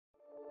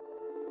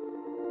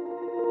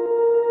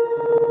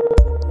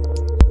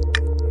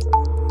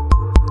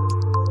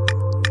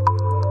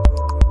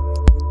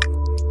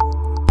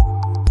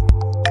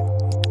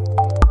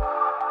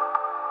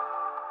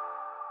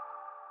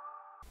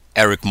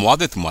Eric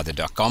Muathe from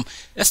Muathe.com.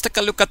 Let's take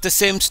a look at the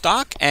same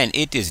stock, and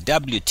it is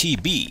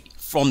WTB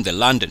from the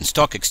London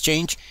Stock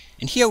Exchange.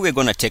 And here we're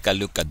going to take a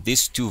look at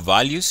these two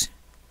values,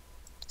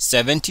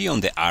 70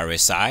 on the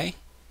RSI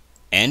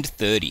and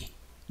 30.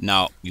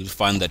 Now you'll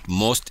find that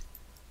most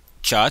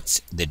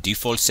charts, the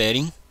default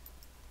setting,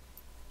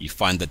 you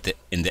find that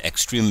in the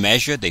extreme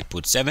measure they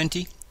put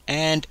 70,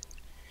 and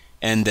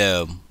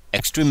the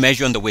extreme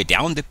measure on the way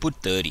down they put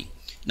 30.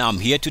 Now I'm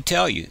here to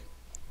tell you,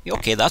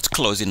 okay, that's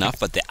close enough,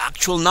 but the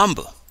actual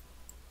number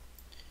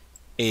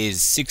is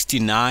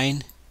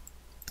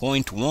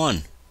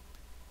 69.1,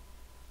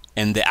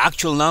 and the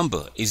actual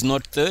number is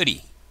not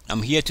 30.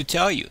 I'm here to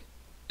tell you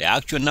the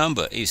actual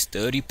number is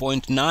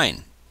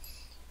 30.9.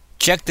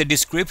 Check the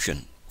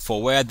description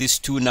for where these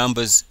two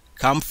numbers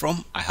come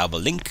from. I have a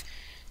link,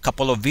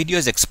 couple of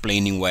videos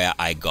explaining where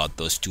I got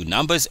those two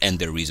numbers and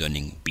the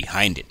reasoning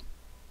behind it.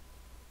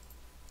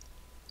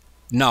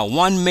 Now,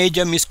 one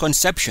major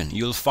misconception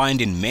you'll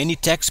find in many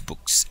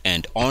textbooks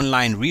and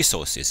online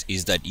resources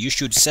is that you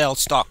should sell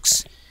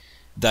stocks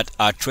that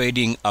are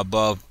trading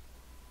above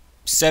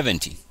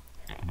 70.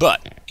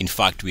 But in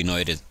fact, we know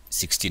it is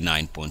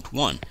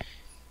 69.1.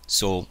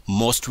 So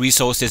most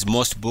resources,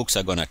 most books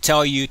are going to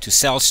tell you to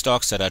sell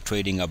stocks that are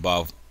trading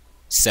above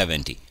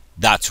 70.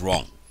 That's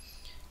wrong.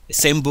 The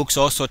same books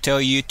also tell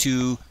you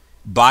to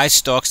buy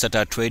stocks that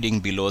are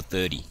trading below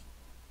 30.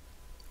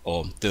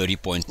 Or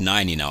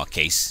 30.9 in our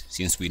case,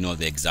 since we know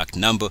the exact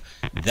number.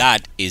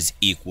 That is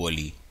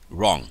equally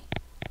wrong.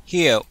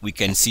 Here we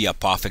can see a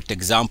perfect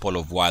example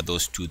of why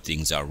those two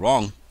things are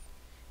wrong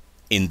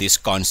in this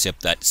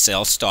concept that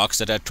sell stocks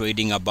that are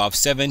trading above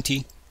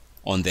 70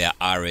 on their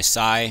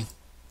RSI.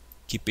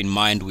 Keep in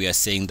mind we are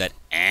saying that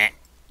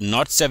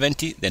not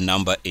 70, the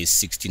number is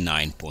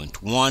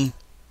 69.1.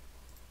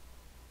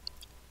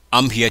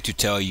 I'm here to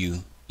tell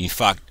you, in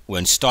fact,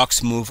 when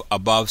stocks move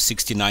above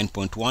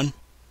 69.1,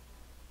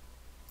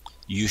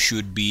 you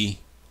should be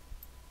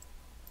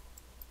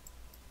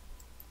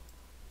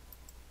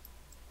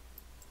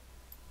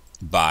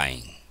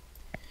buying.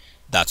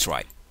 That's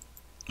right.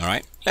 All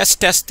right, let's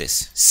test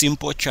this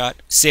simple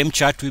chart, same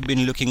chart we've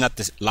been looking at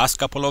the last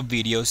couple of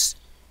videos.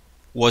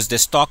 Was the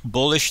stock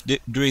bullish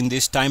during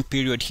this time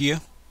period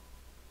here?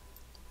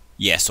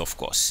 Yes, of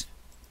course.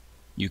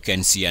 You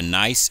can see a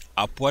nice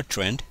upward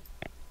trend.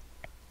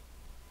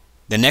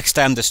 The next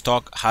time the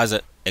stock has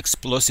an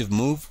explosive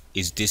move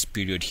is this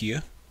period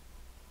here.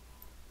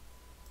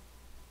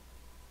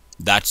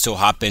 That so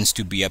happens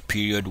to be a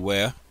period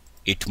where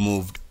it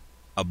moved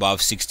above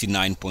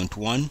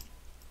 69.1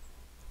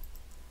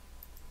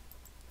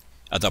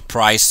 at a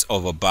price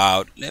of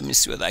about, let me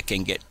see whether I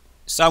can get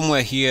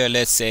somewhere here,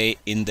 let's say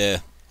in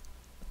the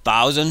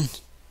 1,000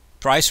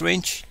 price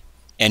range,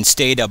 and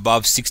stayed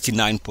above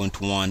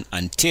 69.1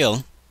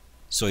 until,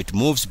 so it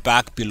moves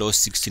back below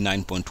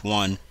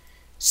 69.1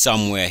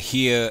 somewhere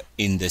here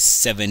in the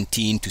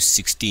 17 to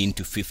 16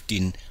 to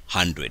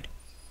 1500.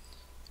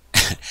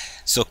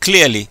 So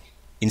clearly,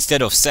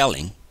 instead of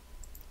selling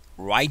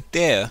right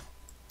there,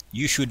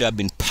 you should have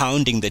been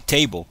pounding the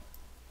table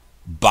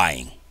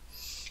buying.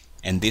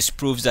 And this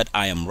proves that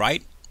I am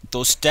right.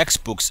 Those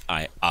textbooks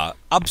are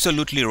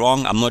absolutely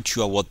wrong. I'm not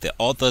sure what the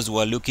authors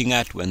were looking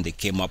at when they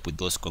came up with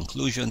those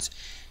conclusions,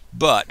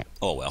 but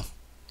oh well.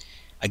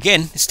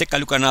 Again, let's take a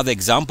look at another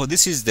example.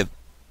 This is the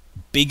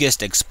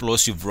biggest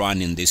explosive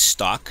run in this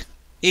stock.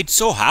 It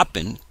so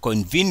happened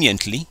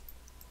conveniently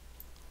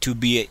to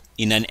be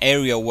in an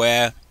area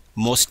where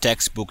most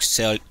textbooks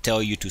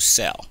tell you to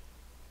sell.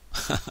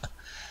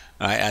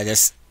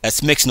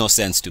 That makes no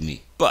sense to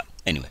me. But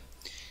anyway,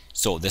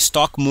 so the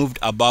stock moved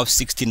above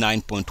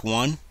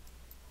 69.1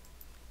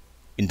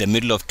 in the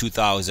middle of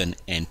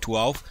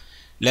 2012.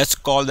 Let's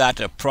call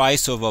that a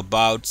price of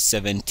about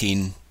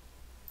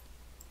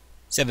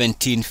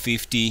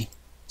 1750,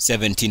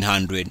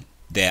 1700,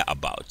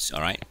 thereabouts.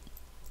 All right.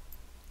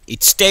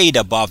 It stayed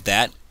above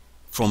that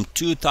from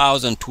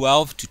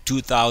 2012 to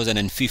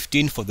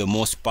 2015 for the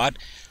most part,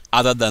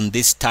 other than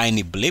this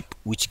tiny blip,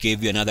 which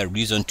gave you another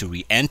reason to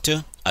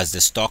re-enter as the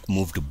stock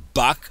moved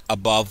back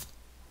above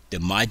the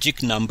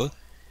magic number.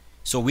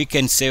 So we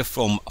can say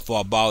for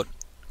about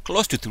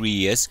close to 3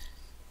 years,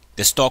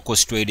 the stock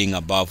was trading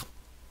above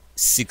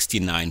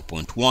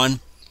 69.1.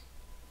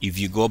 If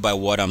you go by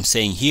what I'm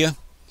saying here,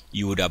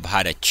 you would have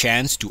had a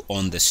chance to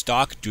own the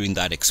stock during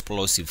that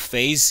explosive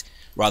phase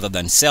rather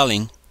than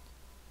selling.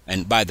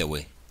 And by the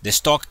way, the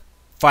stock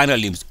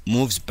finally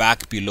moves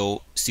back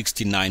below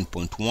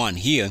 69.1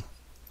 here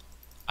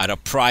at a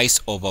price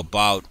of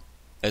about,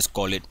 let's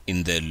call it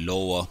in the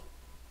lower,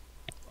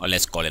 or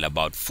let's call it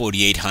about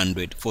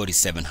 4,800,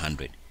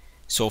 4,700.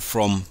 So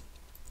from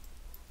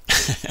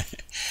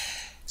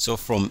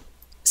from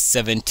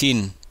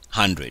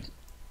 1,700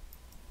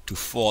 to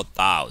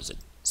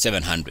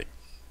 4,700,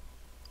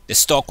 the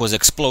stock was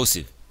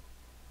explosive.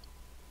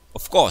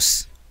 Of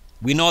course,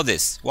 we know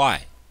this.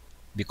 Why?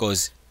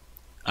 Because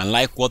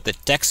unlike what the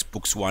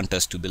textbooks want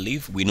us to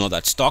believe, we know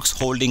that stocks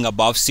holding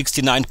above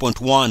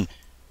 69.1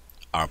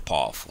 are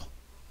powerful.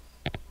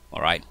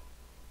 All right.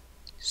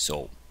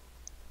 So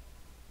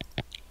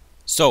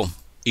So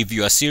if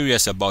you are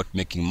serious about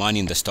making money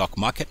in the stock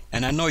market,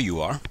 and I know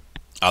you are,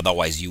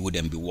 otherwise you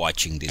wouldn't be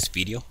watching this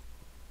video,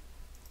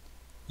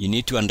 you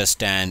need to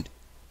understand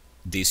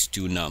these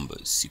two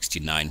numbers,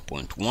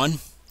 69.1,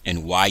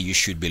 and why you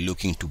should be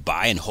looking to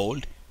buy and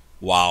hold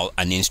while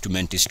an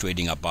instrument is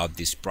trading above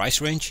this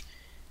price range.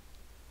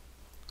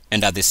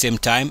 And at the same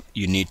time,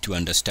 you need to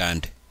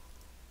understand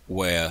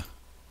where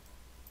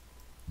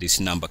this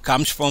number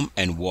comes from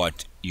and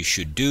what you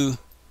should do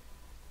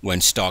when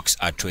stocks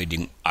are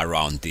trading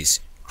around this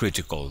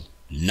critical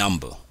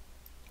number.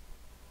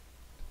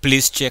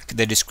 Please check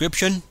the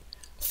description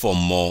for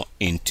more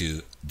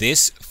into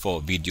this,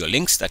 for video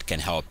links that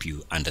can help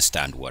you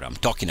understand what I'm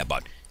talking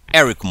about.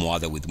 Eric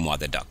Muathe with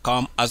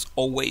Muathe.com. As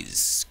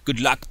always, good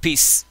luck,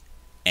 peace,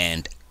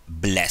 and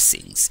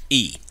blessings.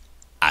 EACS.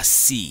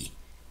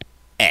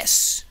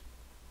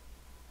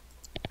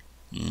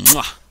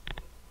 Mwah.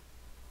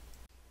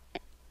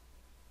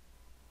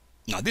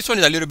 Now this one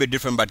is a little bit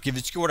different, but give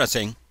it what I'm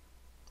saying.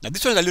 Now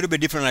this one is a little bit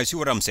different, I see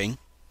what I'm saying.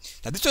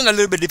 Now this one is a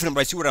little bit different,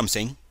 but I see what I'm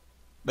saying.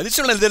 But this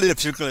one is a little bit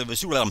different, I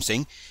see what I'm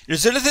saying.